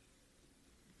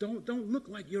 Don't look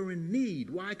like you're in need.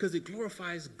 Why? Because it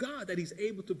glorifies God that he's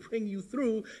able to bring you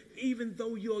through, even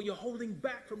though you're holding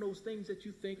back from those things that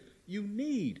you think you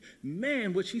need.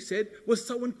 Man, what she said was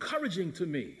so encouraging to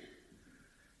me.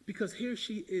 Because here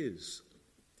she is,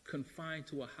 confined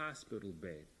to a hospital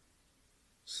bed,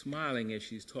 smiling as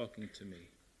she's talking to me.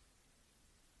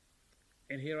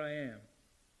 And here I am,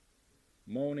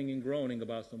 moaning and groaning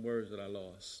about some words that I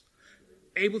lost,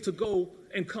 able to go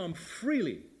and come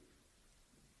freely.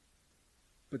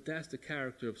 But that's the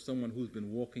character of someone who's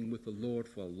been walking with the Lord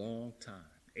for a long time,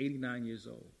 89 years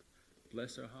old.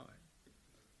 Bless her heart.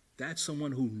 That's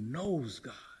someone who knows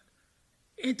God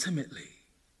intimately.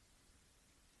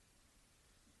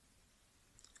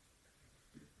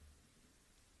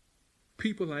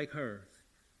 People like her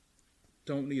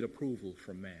don't need approval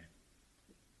from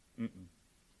man.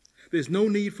 There's no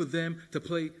need for them to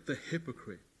play the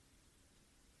hypocrite.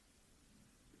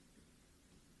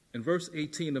 In verse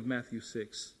 18 of Matthew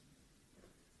 6,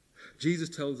 Jesus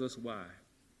tells us why.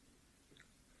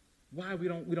 Why we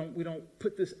don't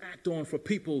put this act on for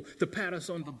people to pat us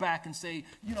on the back and say,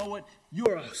 you know what,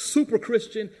 you're a super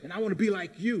Christian and I want to be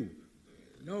like you.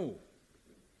 No.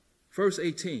 Verse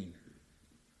 18.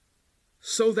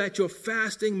 So that your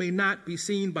fasting may not be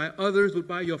seen by others, but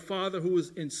by your Father who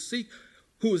is in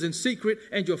secret,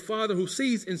 and your Father who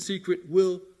sees in secret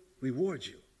will reward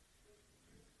you.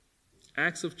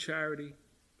 Acts of charity,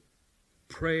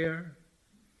 prayer,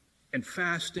 and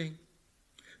fasting.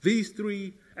 These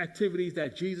three activities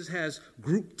that Jesus has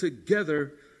grouped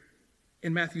together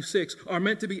in Matthew 6 are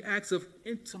meant to be acts of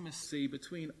intimacy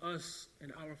between us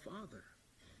and our Father.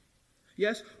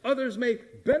 Yes, others may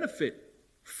benefit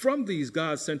from these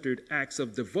God-centered acts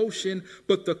of devotion,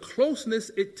 but the closeness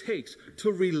it takes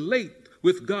to relate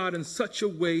with God in such a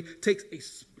way takes a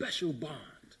special bond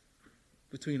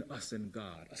between us and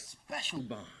God, a special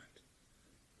bond.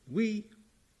 We,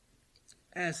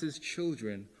 as his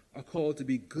children, are called to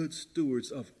be good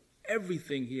stewards of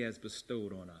everything he has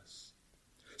bestowed on us.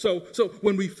 So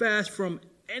when we fast from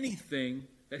anything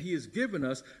that he has given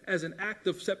us as an act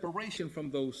of separation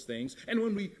from those things, and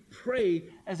when we pray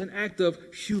as an act of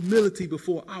humility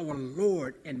before our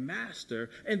Lord and Master,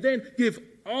 and then give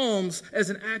alms as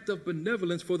an act of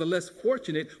benevolence for the less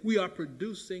fortunate, we are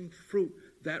producing fruit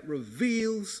that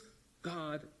reveals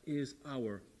God is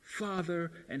our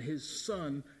Father, and his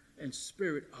Son and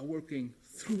Spirit are working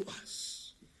through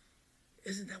us.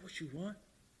 Isn't that what you want?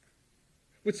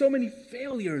 With so many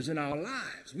failures in our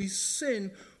lives, we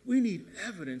sin, we need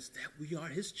evidence that we are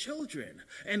his children.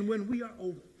 And when we are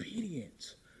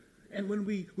obedient, and when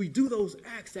we do those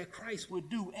acts that Christ would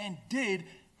do and did,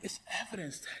 it's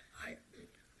evidence that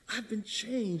I've been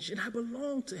changed and I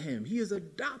belong to him. He has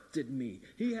adopted me.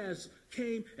 He has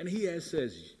came and he has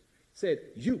said,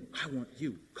 I want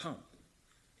you, come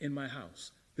in my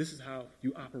house. This is how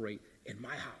you operate in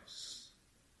my house.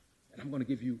 And I'm going to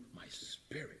give you my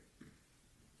Spirit.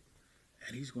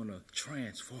 And he's going to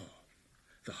transform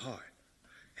the heart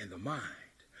and the mind.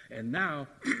 And now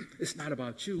it's not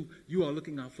about you. You are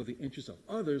looking out for the interests of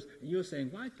others, and you're saying,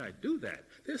 why did I do that?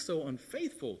 They're so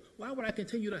unfaithful. Why would I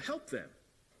continue to help them?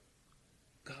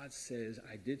 God says,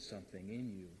 I did something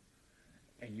in you,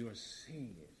 and you're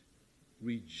seeing it.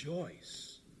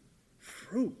 Rejoice.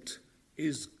 Fruit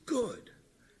is good.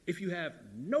 If you have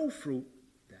no fruit,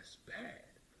 that's bad.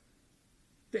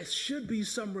 There should be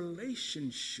some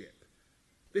relationship.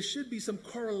 There should be some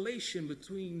correlation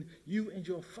between you and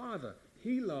your Father.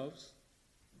 He loves,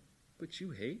 but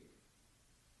you hate.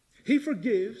 He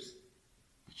forgives,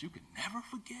 but you can never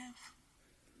forgive.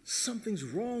 Something's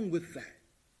wrong with that.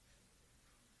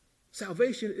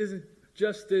 Salvation isn't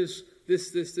just this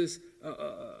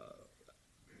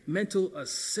mental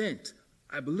assent.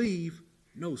 I believe.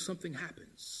 No, something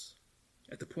happens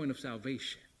at the point of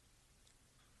salvation.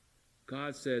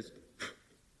 God says,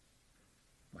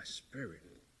 my spirit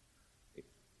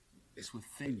is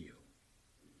within you.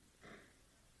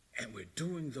 And we're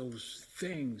doing those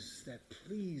things that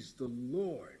please the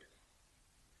Lord.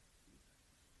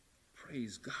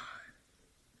 Praise God.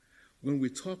 When we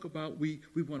talk about we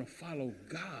want to follow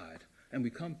God and we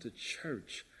come to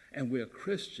church and we're a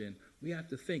Christian, we have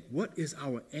to think, what is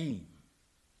our aim?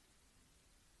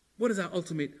 What is our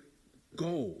ultimate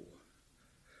goal?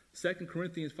 2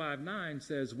 Corinthians 5:9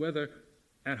 says, whether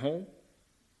at home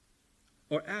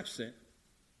or absent,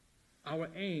 our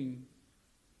aim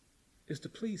is to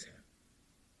please him.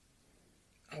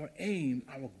 Our aim,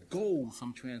 our goal,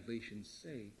 some translations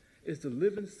say, is to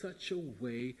live in such a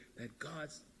way that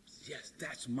God's, yes,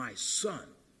 that's my son.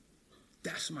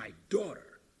 That's my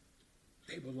daughter.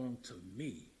 They belong to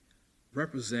me,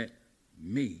 represent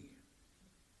me.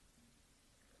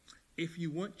 If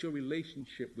you want your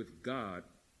relationship with God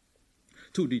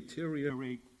to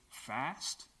deteriorate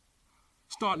fast,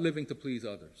 start living to please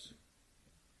others.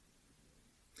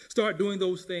 Start doing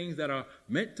those things that are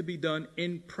meant to be done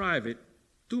in private,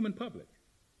 do them in public,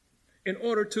 in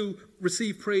order to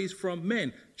receive praise from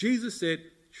men. Jesus said,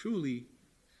 truly,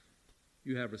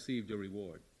 you have received your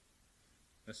reward.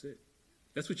 That's it.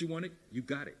 That's what you wanted, you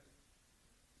got it.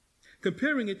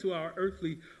 Comparing it to our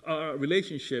earthly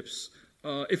relationships,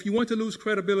 if you want to lose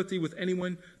credibility with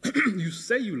anyone you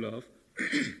say you love,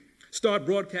 start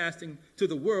broadcasting to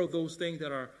the world those things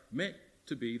that are meant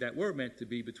to be, that were meant to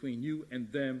be between you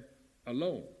and them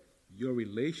alone. Your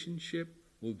relationship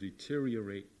will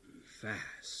deteriorate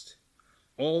fast.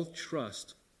 All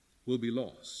trust will be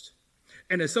lost.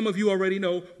 And as some of you already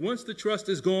know, once the trust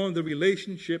is gone, the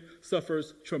relationship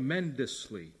suffers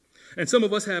tremendously. And some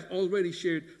of us have already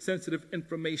shared sensitive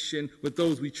information with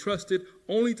those we trusted,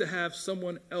 only to have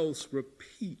someone else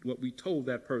repeat what we told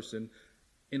that person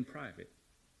in private.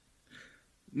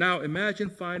 Now imagine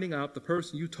finding out the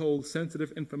person you told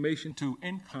sensitive information to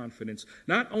in confidence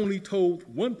not only told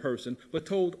one person, but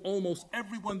told almost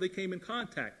everyone they came in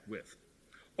contact with,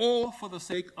 all for the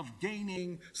sake of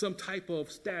gaining some type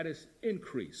of status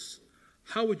increase.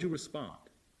 How would you respond?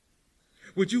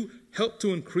 Would you help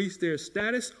to increase their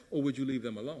status, or would you leave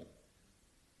them alone?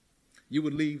 You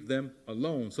would leave them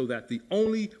alone so that the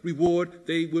only reward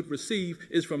they would receive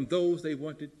is from those they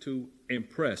wanted to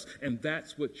impress. And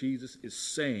that's what Jesus is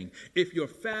saying. If you're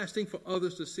fasting for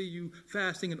others to see you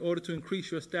fasting in order to increase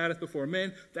your status before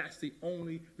men, that's the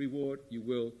only reward you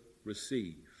will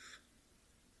receive.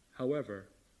 However,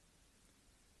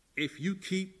 if you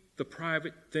keep the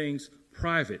private things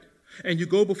private and you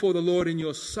go before the Lord in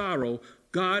your sorrow,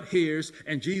 God hears,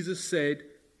 and Jesus said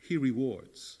he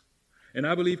rewards. And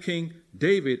I believe King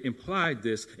David implied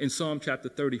this in Psalm chapter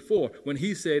 34 when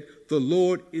he said, the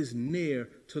Lord is near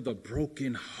to the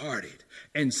brokenhearted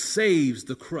and saves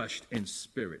the crushed in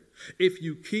spirit. If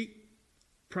you keep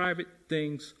private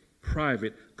things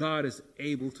private, God is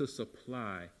able to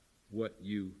supply what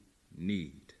you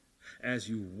need. As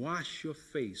you wash your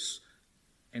face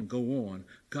and go on,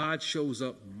 God shows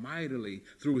up mightily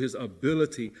through his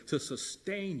ability to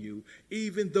sustain you.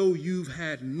 Even though you've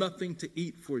had nothing to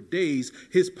eat for days,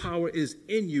 his power is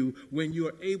in you when you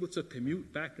are able to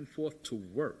commute back and forth to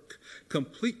work,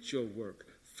 complete your work,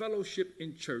 fellowship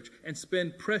in church, and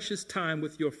spend precious time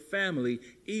with your family,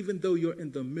 even though you're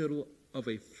in the middle of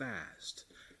a fast.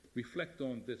 Reflect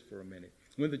on this for a minute.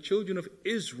 When the children of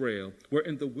Israel were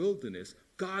in the wilderness,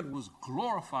 God was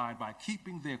glorified by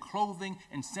keeping their clothing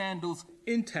and sandals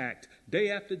intact day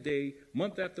after day,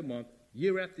 month after month,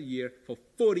 year after year, for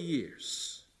 40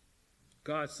 years.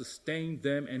 God sustained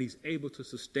them, and he's able to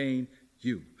sustain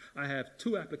you. I have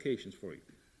two applications for you.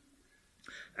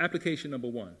 Application number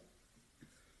one,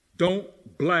 don't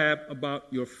blab about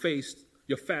your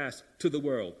fast to the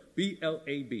world.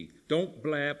 B-L-A-B. Don't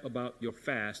blab about your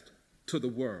fast to the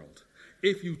world.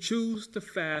 If you choose to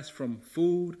fast from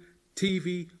food,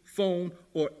 TV, phone,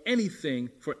 or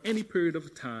anything for any period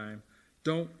of time,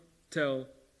 don't tell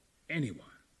anyone.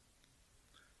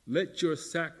 Let your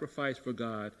sacrifice for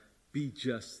God be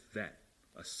just that,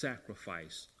 a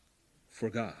sacrifice for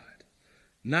God.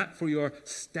 Not for your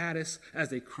status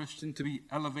as a Christian to be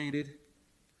elevated.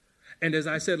 And as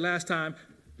I said last time,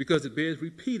 because it bears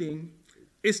repeating,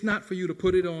 it's not for you to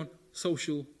put it on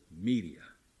social media.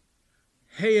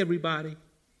 Hey, everybody,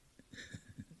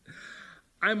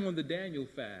 I'm on the Daniel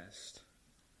fast.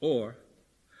 Or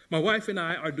my wife and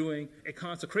I are doing a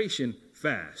consecration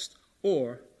fast.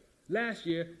 Or last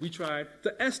year we tried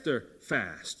the Esther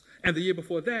fast. And the year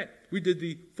before that, we did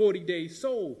the 40-day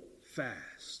soul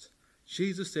fast.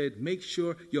 Jesus said, make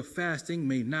sure your fasting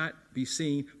may not be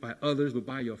seen by others, but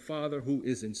by your Father who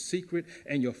is in secret,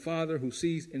 and your Father who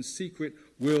sees in secret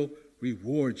will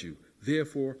reward you.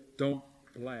 Therefore, don't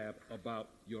blab about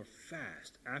your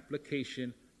fast.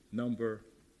 Application number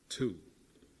 2.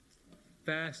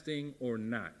 Fasting or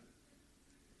not,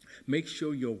 make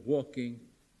sure you're walking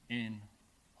in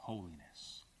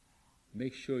holiness.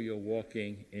 Make sure you're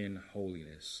walking in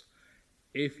holiness.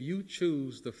 If you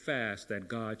choose the fast that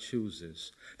God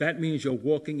chooses, that means you're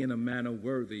walking in a manner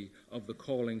worthy of the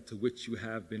calling to which you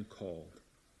have been called.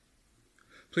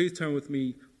 Please turn with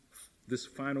me this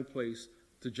final place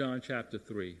to John chapter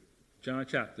 3. John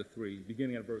chapter 3,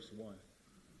 beginning at verse 1.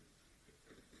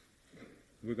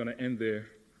 We're going to end there.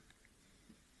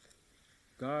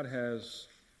 God has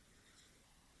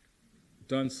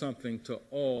done something to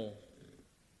all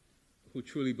who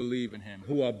truly believe in him,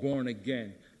 who are born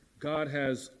again. God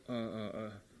has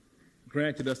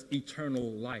granted us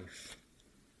eternal life.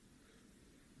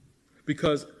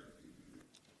 Because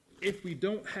if we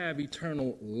don't have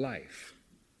eternal life,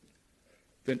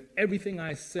 then everything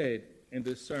I said in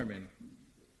this sermon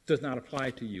does not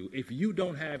apply to you. If you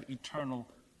don't have eternal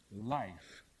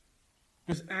life,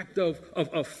 this act of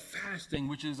fasting,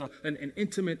 which is an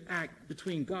intimate act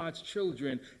between God's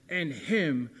children and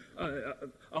him,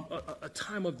 a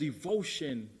time of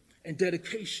devotion and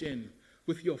dedication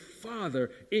with your Father.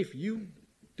 If you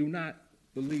do not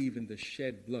believe in the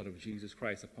shed blood of Jesus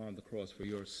Christ upon the cross for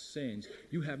your sins,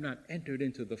 you have not entered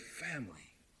into the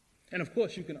family. And of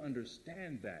course, you can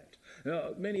understand that.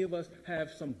 Many of us have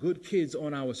some good kids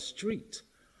on our street,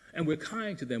 and we're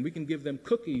kind to them. We can give them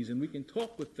cookies and we can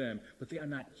talk with them, but they are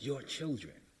not your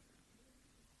children.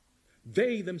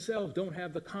 They themselves don't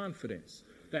have the confidence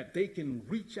that they can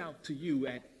reach out to you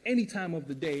at any time of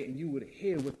the day and you would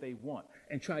hear what they want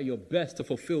and try your best to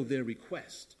fulfill their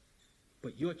request.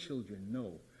 But your children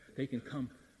know they can come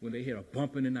when they hear a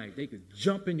bump in the night. They could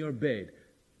jump in your bed.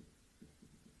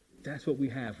 That's what we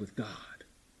have with God.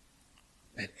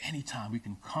 At any time we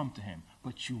can come to him,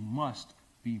 but you must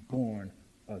be born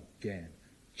again.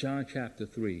 John chapter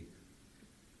 3,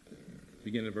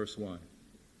 beginning at verse 1.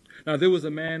 Now there was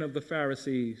a man of the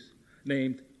Pharisees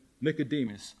named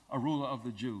Nicodemus, a ruler of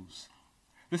the Jews.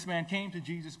 This man came to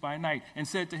Jesus by night and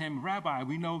said to him, Rabbi,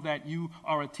 we know that you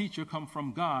are a teacher come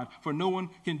from God, for no one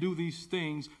can do these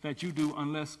things that you do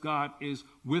unless God is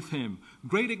with him.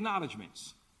 Great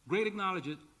acknowledgments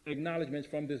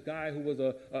from this guy who was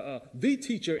the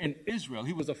teacher in Israel.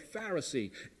 He was a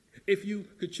Pharisee. If you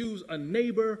could choose a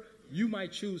neighbor, you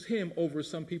might choose him over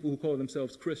some people who call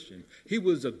themselves Christian. He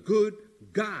was a good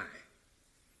guy.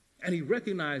 And he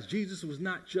recognized Jesus was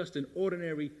not just an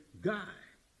ordinary guy.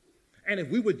 And if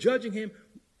we were judging him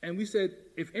and we said,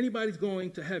 if anybody's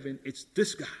going to heaven, it's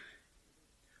this guy.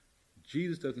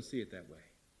 Jesus doesn't see it that way.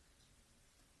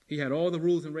 He had all the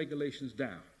rules and regulations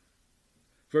down.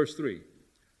 Verse 3,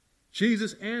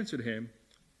 Jesus answered him,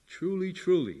 truly,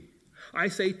 truly, I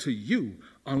say to you,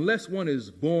 unless one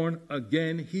is born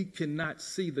again, he cannot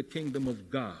see the kingdom of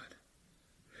God.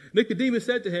 Nicodemus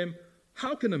said to him,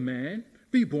 how can a man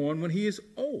be born when he is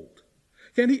old?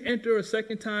 Can he enter a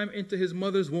second time into his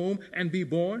mother's womb and be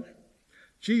born?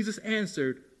 Jesus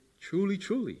answered, truly,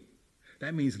 truly.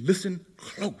 That means listen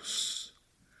close.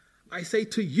 I say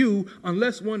to you,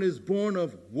 unless one is born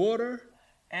of water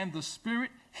and the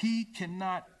Spirit, he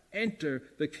cannot enter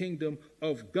the kingdom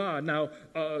of God. Now,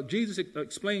 Jesus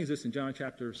explains this in John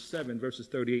chapter 7, verses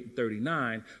 38 and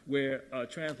 39, where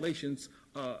translations,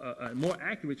 a more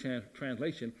accurate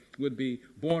translation would be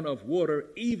born of water,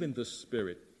 even the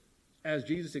Spirit, as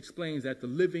Jesus explains that the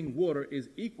living water is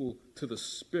equal to the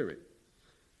Spirit.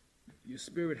 Your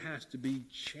spirit has to be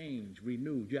changed,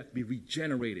 renewed. You have to be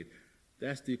regenerated.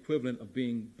 That's the equivalent of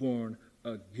being born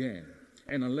again.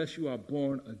 And unless you are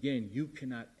born again, you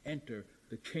cannot enter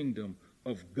the kingdom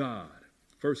of God.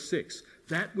 Verse 6,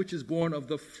 that which is born of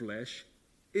the flesh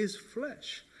is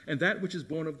flesh, and that which is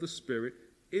born of the Spirit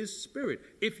is spirit.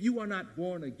 If you are not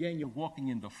born again, you're walking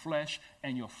in the flesh,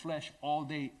 and your flesh all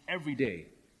day, every day.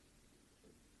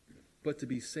 But to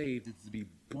be saved is to be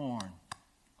born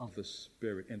of the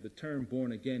Spirit. And the term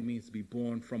born again means to be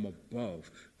born from above.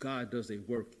 God does a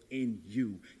work in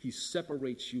you. He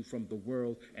separates you from the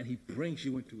world, and he brings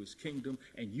you into his kingdom,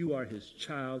 and you are his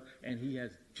child, and he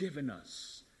has given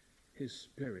us his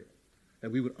Spirit,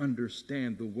 that we would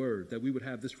understand the word, that we would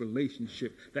have this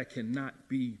relationship that cannot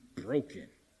be broken.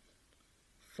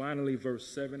 Finally, verse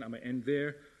 7, I'm going to end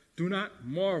there. Do not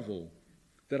marvel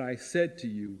that I said to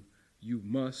you, you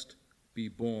must be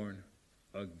born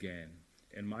again.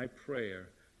 And my prayer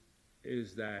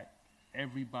is that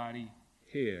everybody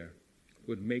here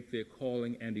would make their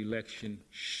calling and election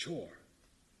sure.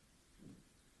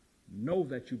 Know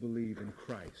that you believe in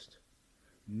Christ.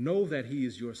 Know that he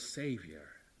is your Savior.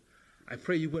 I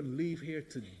pray you wouldn't leave here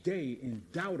today in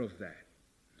doubt of that.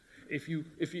 If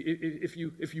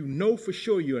you know for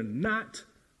sure you're not,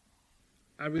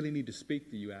 I really need to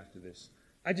speak to you after this.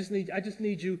 I just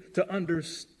need you to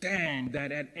understand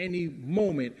that at any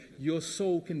moment your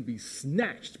soul can be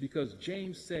snatched, because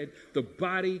James said the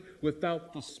body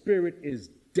without the spirit is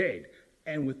dead.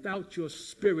 And without your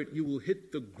spirit, you will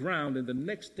hit the ground, and the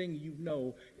next thing you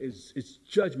know is it's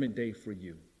judgment day for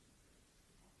you.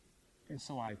 And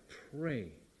so I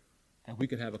pray that we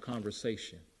could have a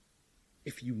conversation.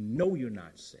 If you know you're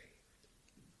not saved,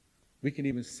 we can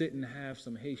even sit and have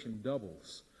some Haitian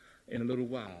doubles in a little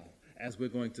while as we're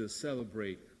going to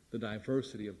celebrate the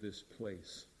diversity of this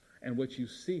place. And what you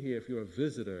see here, if you're a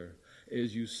visitor,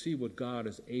 is you see what God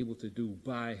is able to do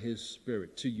by his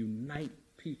Spirit to unite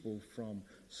people from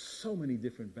so many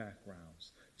different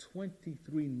backgrounds,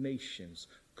 23 nations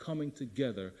coming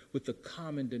together with the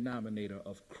common denominator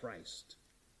of Christ.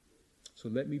 So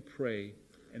let me pray,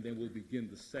 and then we'll begin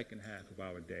the second half of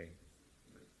our day.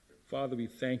 Father, we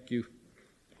thank you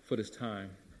for this time.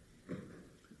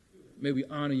 May we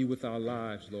honor you with our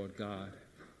lives, Lord God.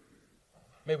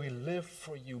 May we live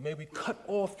for you. May we cut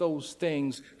off those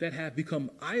things that have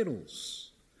become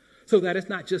idols, so that it's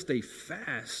not just a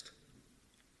fast,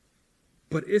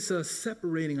 but it's a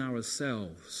separating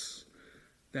ourselves,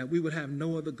 that we would have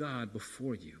no other God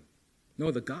before you, no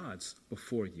other gods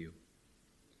before you.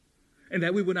 And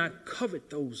that we would not covet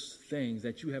those things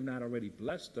that you have not already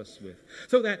blessed us with,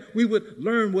 so that we would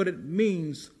learn what it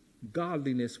means.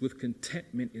 Godliness with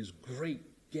contentment is great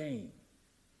gain.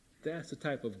 That's the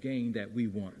type of gain that we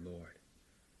want, Lord.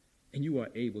 And you are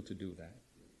able to do that.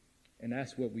 And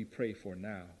that's what we pray for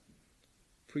now.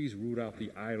 Please root out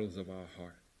the idols of our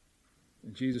heart.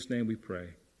 In Jesus' name we pray.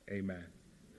 Amen.